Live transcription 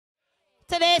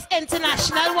Today's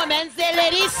International Women's Day,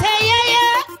 ladies. Say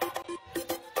yeah.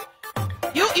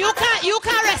 You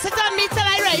can't rest it on me till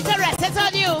I ready to rest it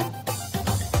on you.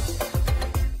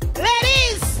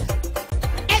 Ladies,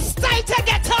 it's time to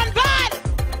get on board.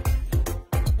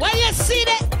 When you see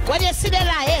the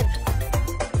lion,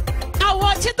 I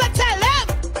want you to tell them.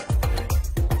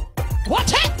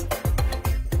 Watch it.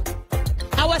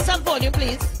 I want some volume,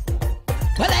 please.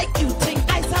 Well, like you think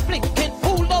eyes are blinking,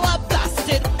 fool or a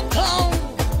blasted clown.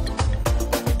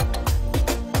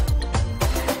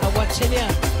 I'm watching you.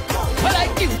 Well,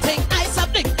 like you think eyes are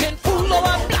blinking, fool or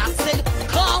a blasted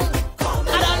clown.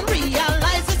 I don't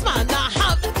realize this man I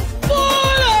have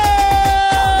fool.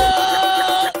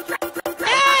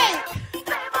 Hey,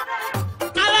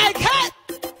 I like it.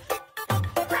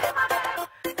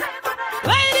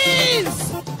 Ladies,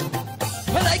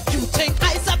 well, like you think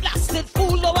eyes are blasted,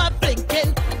 fool or a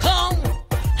blinking clown.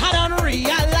 I don't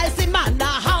realize the man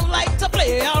I have like to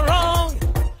play around.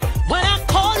 When I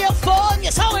call your phone,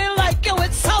 you sound like you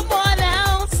with someone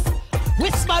else.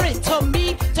 Whispering to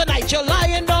me, tonight you're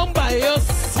lying down by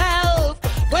yourself.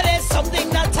 Well, there's something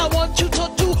that I want you to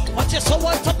do, but you so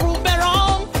want to prove me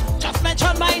wrong. Just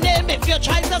mention my name if you're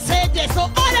trying to say there's no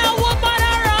other woman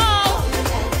around.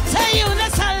 Say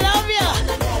Eunice, I love you.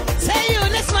 Say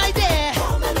Eunice, my dear.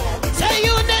 Say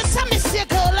Eunice, I miss you,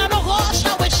 girl. And oh gosh,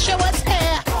 I wish you was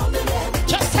here.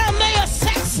 Just tell me you're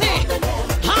sexy,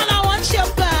 and I want you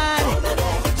bad.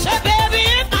 Say, baby,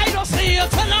 if I don't see you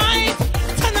tonight,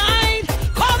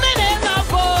 coming in, my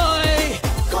boy.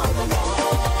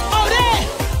 Oh, there,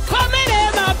 coming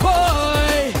in, my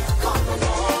boy.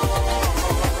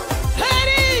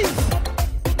 Ladies,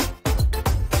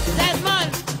 that man,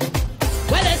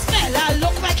 well, this fella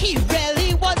look like he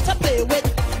really wants to play with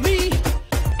me.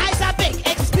 I's a big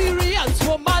experience,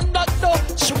 woman, not no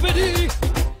stupidity.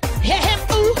 Hear him,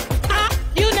 ooh,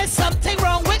 Eunice, something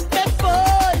wrong with the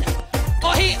phone.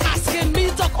 Or he asking me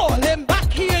to call him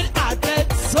back here at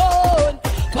that zone.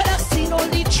 Well, I've seen all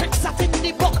the tricks that in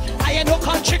the book. I ain't no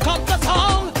country come to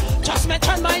town. Just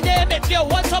mention my name if you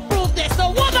want to prove there's no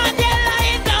woman there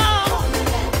lying down.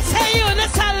 Say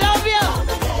Eunice, I love you.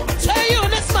 Say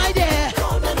Eunice, my dear.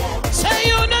 Say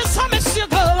Eunice, I miss you,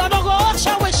 girl. And oh gosh,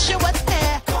 I wish you was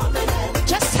there.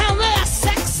 Just tell me you're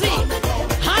sexy,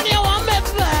 and you want me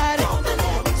bad.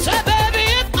 Say, baby,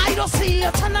 if I don't see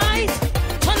you tonight,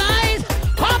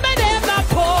 coming in, my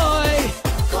boy.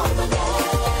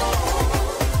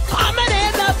 Coming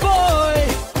in, my boy.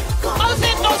 How's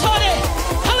it, no, Tony?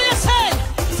 How you say?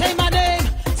 Say my name,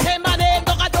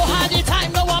 don't I don't have the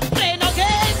time, no one playing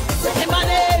again. Say my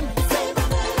name.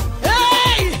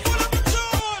 Hey!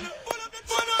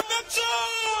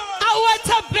 I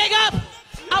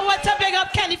want to big up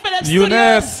Kenny Phillips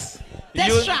Eunice. Studios.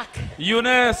 This track.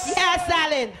 Eunice. Yes,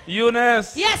 darling.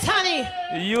 Eunice. Yes, honey.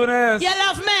 Eunice. You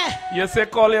love me. You say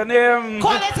call your name.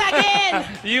 Call it again.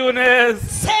 Eunice.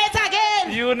 Say it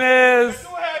again. Eunice.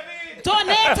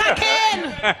 Donate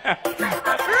again.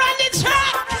 Run the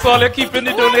track. So you're keeping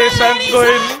the donations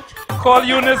going. Call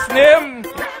Eunice name.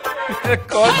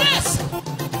 Call. Yes.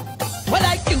 Well,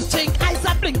 like you think eyes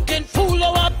are blinking, fool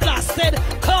or a blasted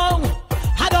clown.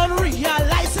 I don't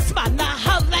realize this man I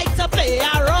have like to play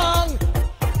around.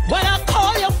 When I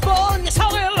call your phone, you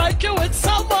sound like you with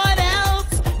someone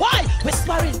else. Why?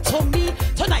 Whispering to me,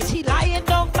 tonight he lying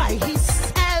down by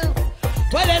himself.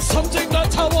 Well, there's something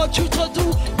that I want you to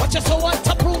do, but you so want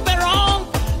to prove me wrong.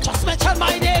 Just mention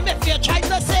my name if you're trying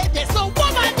to say there's no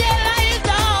woman there lying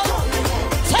down.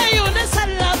 Say Eunice, I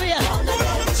love you.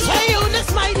 Say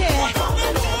Eunice, my dear.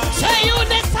 Say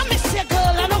Eunice, I miss you,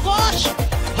 girl. And oh gosh,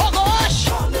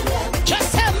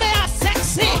 just tell me I'm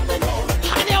sexy,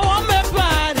 and you want me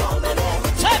bad.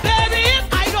 Say, baby, if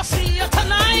I don't see you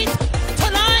tonight,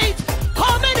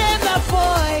 coming in, my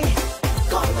boy.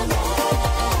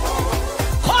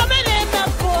 Coming in, my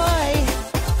boy.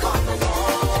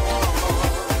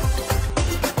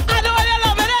 I know you're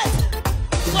loving it.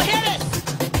 So hear this.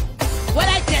 Well, I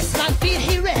guess man feel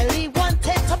he really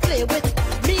wanted to play with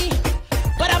me,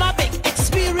 but I'm a big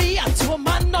experience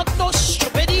woman, not no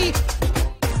stupidity.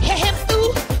 Hear him,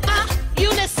 ooh,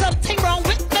 Eunice, something wrong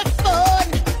with the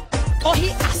phone. Or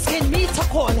he asking me to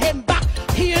call him back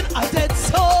here in a dead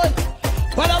zone.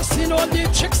 Well, I've seen all the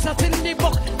tricks that in the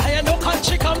book. I ain't no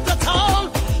country come to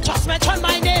town. Just mention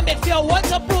my name if you want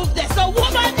to prove there's a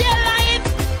woman there lying.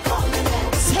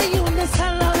 Say Eunice,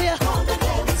 I love you.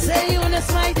 Say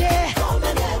Eunice, my dear.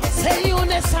 Say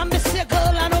Eunice, I miss you,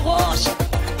 girl. And oh gosh,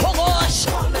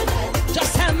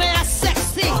 just tell me I'm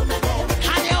sexy,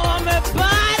 and you want me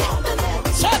bad.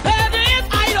 So baby, if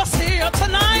I don't see you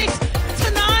tonight,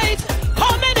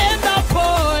 coming in, my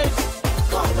boy.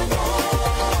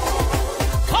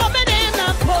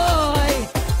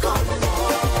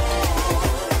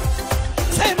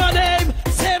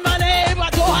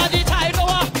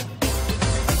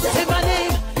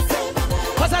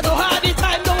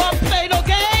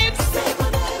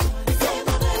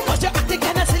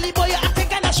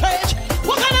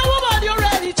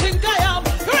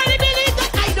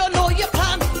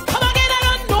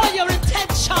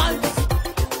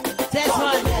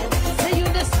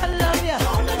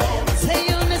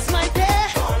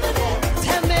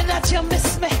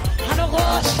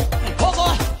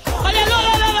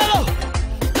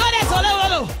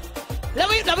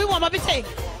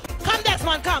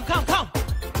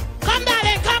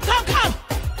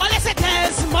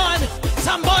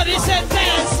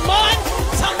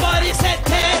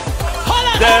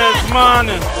 Desmond.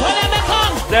 When them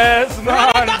come. Run Desmond.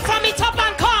 back from it up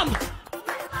and come.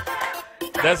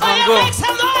 Desmond, Make go.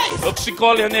 some noise. Look, she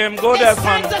call your name. Go, It's time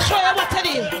Desmond. to show you what to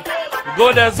do.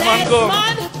 Go, Desmond, go.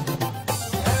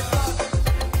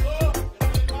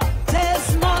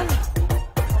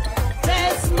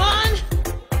 Desmond.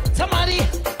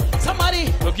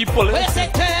 Somebody. Look, he pull When it. I say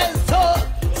tell, so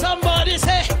somebody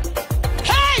say,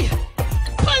 hey,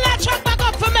 pull that truck back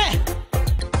up for me.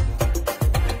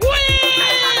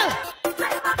 Will.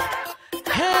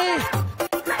 Hey.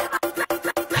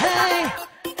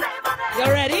 You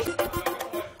ready?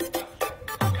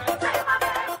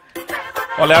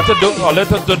 All I have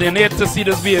to donate to see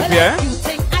this baby, eh? You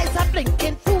think eyes are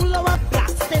blinking, fool or a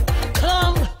blasted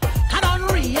clown. I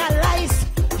don't realize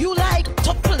you like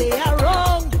to play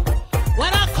around.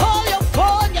 When I call your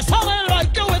phone, you're sounding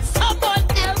like you with someone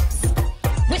else.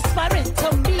 Whispering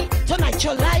to me, tonight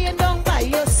you're lying down by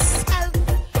yourself.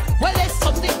 Well, there's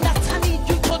something that I need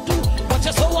you to do, but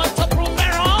you so want to prove me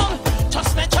wrong.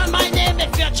 Just mention my name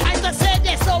if you're trying to say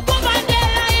this. So woman,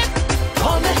 they're lying.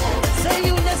 Come in, say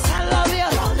Eunice, I love you.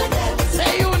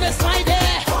 Say Eunice, my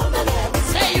dear.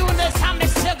 Say Eunice, I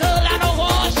miss your girl and a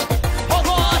wash. Oh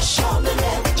gosh.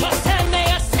 Just tell me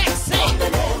you're sexy. And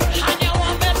you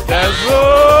want me That's bad.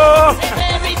 all. Say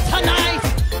baby, tonight.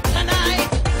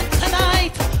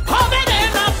 Come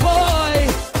in a boy.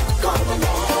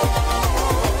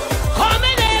 Come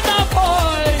in a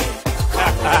boy.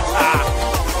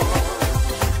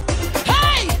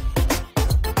 Hey!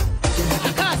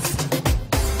 Because,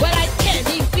 well, I can't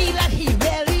even feel that he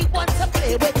really wants to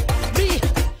play with me.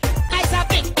 I's a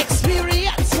big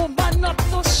experience, woman, not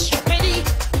no stupidity.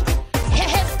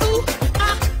 Hey, ooh,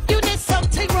 you did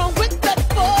something wrong with that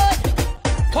phone.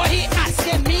 Boy, he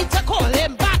asking me to call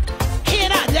him back. He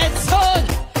not that soul.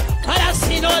 But I've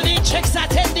seen all the tricks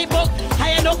that in the book.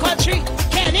 I ain't no country.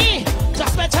 Kenny,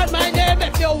 just mention my name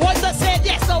if you want to say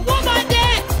yes. A woman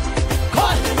there.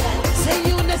 Call. Say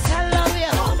Eunice, I love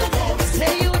you.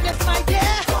 Say Eunice, my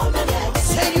dear.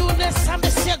 Say Eunice, I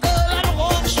miss your girl and a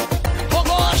wash. Oh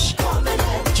gosh.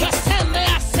 Just tell me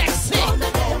I'm sexy. And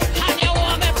you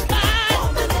want me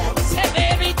bad. Say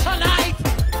baby, tonight.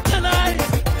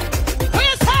 Who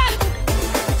you say?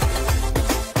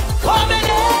 Come in,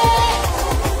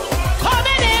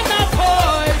 my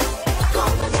boy.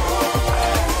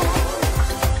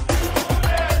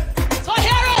 So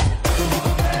hear it.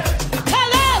 Tell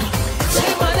them. Say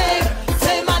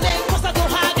my name, 'cause I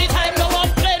don't have the time, no one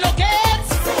play no games.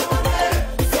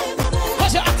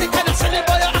 'Cause you're acting kinda silly,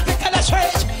 boy, you're acting kinda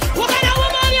strange. What kind of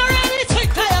woman you ready to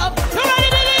tie up? You ready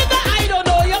to believe that I don't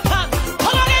know your path?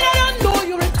 Come again, I don't know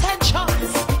your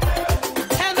intentions.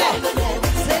 Tell me.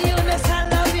 Say Eunice, I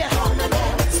love you.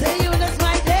 Say Eunice,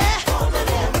 my dear.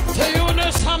 Say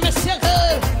Eunice, I miss your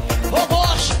girl. Oh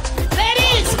gosh.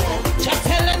 Ladies, just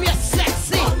tell them you're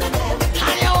sexy.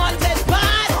 And you want it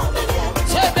bad.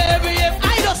 Say baby, if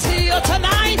I don't see you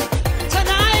tonight,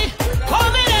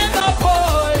 come in the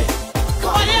boy.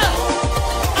 On you.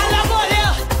 I love all you.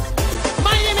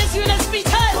 My name is Eunice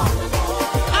Peter.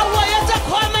 I want you to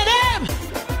call my name.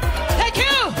 Thank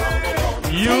you.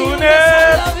 Eunice. I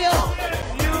love you.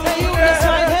 Say Eunice,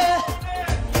 my dear.